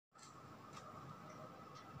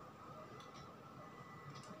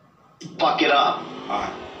Fuck it up. All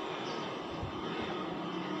right.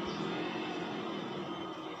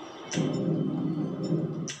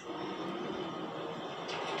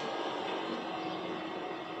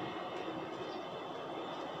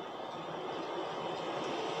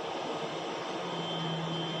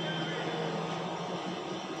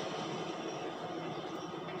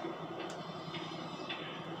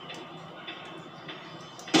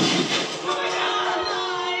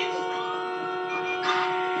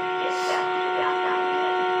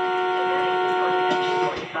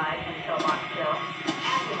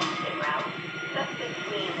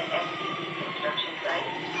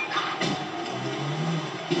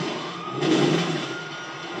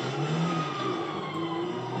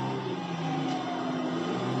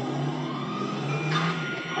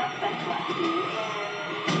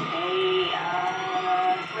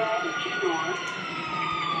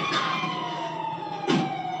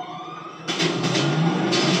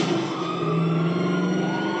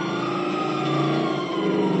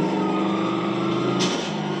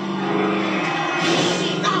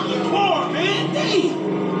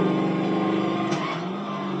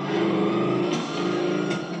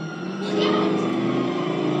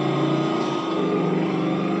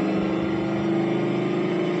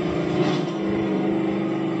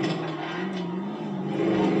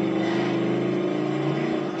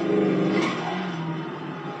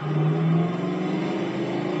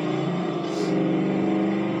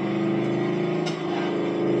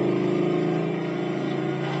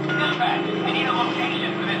 We need a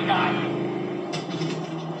location for this guy.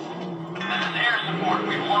 This is air support.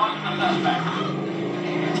 We've lost the suspect.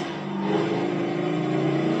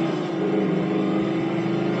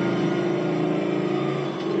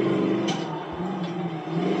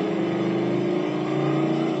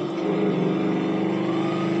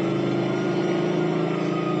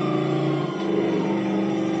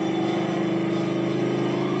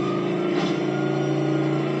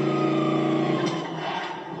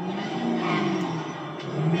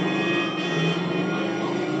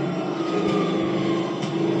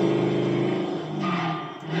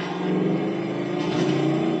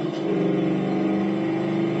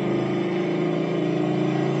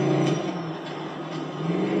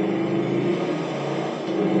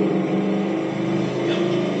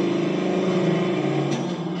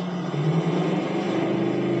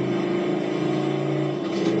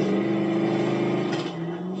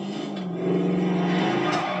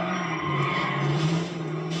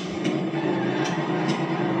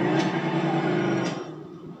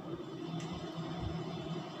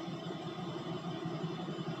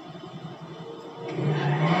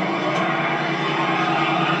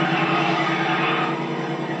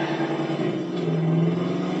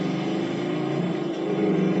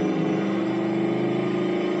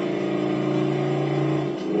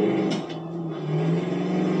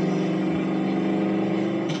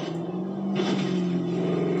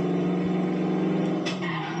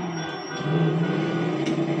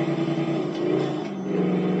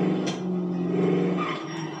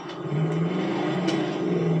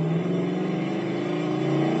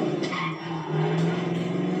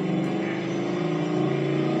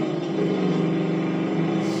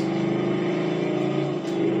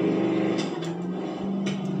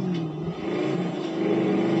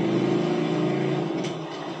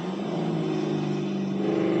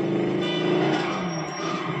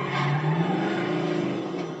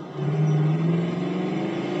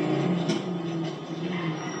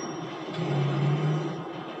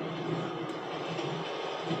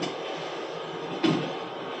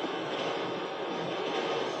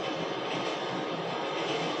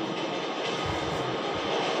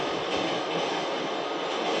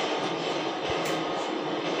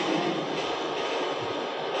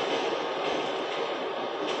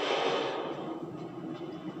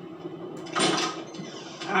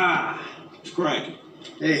 It's cracking.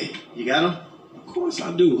 Hey, you got him? Of course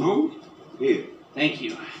I do, homie. Here. Thank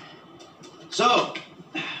you. So,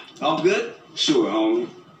 all good? Sure, homie.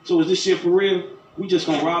 So is this shit for real? We just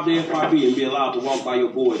gonna rob the FIB and be allowed to walk by your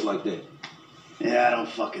boys like that? Yeah, I don't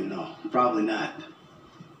fucking know. Probably not.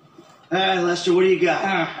 All right, Lester, what do you got?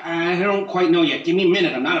 I don't quite know yet. Give me a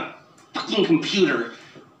minute. I'm not a fucking computer.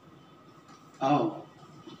 Oh,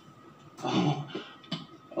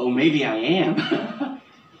 maybe I am.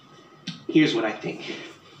 Here's what I think.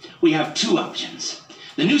 We have two options.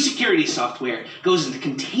 The new security software goes into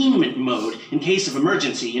containment mode in case of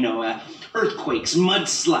emergency, earthquakes,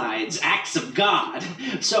 mudslides, acts of God.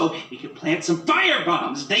 So we could plant some fire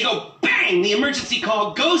bombs. They go bang, the emergency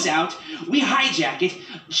call goes out, we hijack it,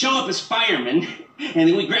 show up as firemen, and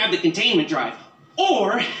then we grab the containment drive.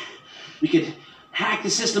 Or we could hack the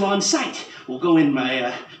system on site. We'll go in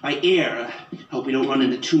by air. Hope we don't run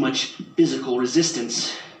into too much physical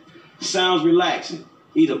resistance. Sounds relaxing.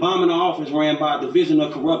 Either bombing an office ran by a division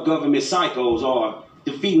of corrupt government psychos or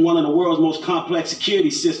defeating one of the world's most complex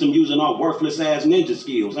security systems using our worthless-ass ninja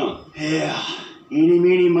skills, huh? Yeah. Eeny,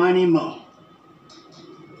 meeny, miny, mo.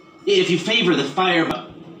 If you favor the fire,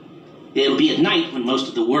 it'll be at night when most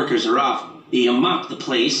of the workers are off. You mop the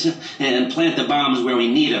place and plant the bombs where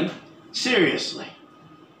we need them. Seriously.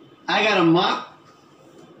 I got a mop?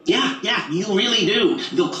 Yeah, you really do.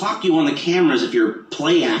 They'll clock you on the cameras if you're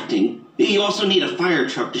play acting. You also need a fire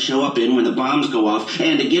truck to show up in when the bombs go off,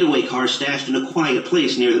 and a getaway car stashed in a quiet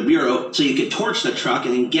place near the bureau so you can torch the truck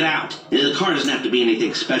and then get out. The car doesn't have to be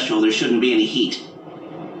anything special. There shouldn't be any heat.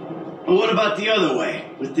 Well, what about the other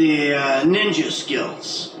way, with the ninja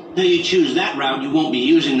skills? Now you choose that route, you won't be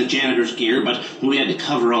using the janitor's gear, but we had to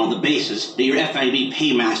cover all the bases. Your FIB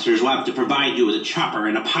paymasters will have to provide you with a chopper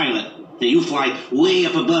and a pilot. Now you fly way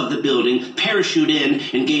up above the building, parachute in,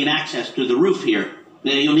 and gain access through the roof here.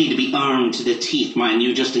 Now you'll need to be armed to the teeth, mind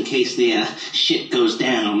you, just in case the shit goes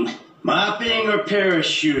down. Mopping or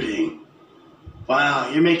parachuting? Wow,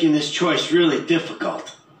 you're making this choice really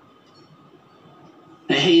difficult.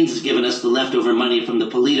 Now, Haynes has given us the leftover money from the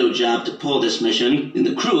Polito job to pull this mission, and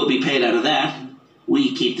the crew will be paid out of that.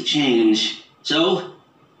 We keep the change. So,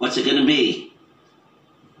 what's it gonna be?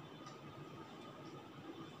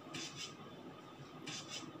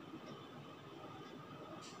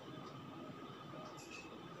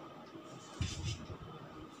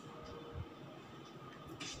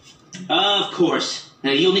 Of course.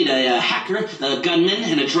 Now, you'll need a hacker, a gunman,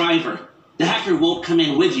 and a driver. The hacker won't come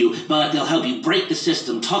in with you, but they'll help you break the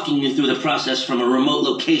system, talking you through the process from a remote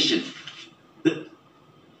location.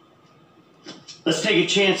 Let's take a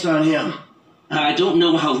chance on him. I don't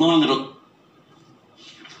know how long it'll...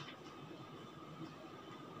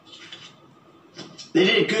 They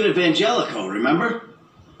did good at Evangelico, remember?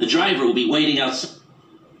 The driver will be waiting outside.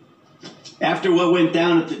 After what went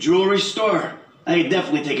down at the jewelry store, I could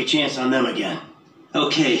definitely take a chance on them again.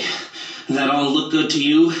 Okay, that all look good to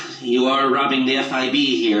you? You are robbing the FIB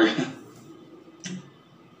here.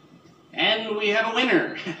 And we have a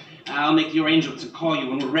winner. I'll make the arrangements and call you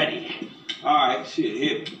when we're ready. Alright, shit,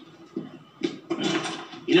 hit me.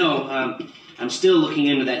 You know, I'm still looking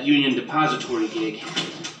into that union depository gig.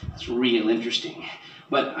 It's real interesting.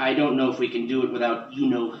 But I don't know if we can do it without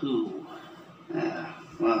you-know-who.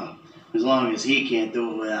 Well, as long as he can't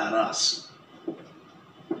do it without us.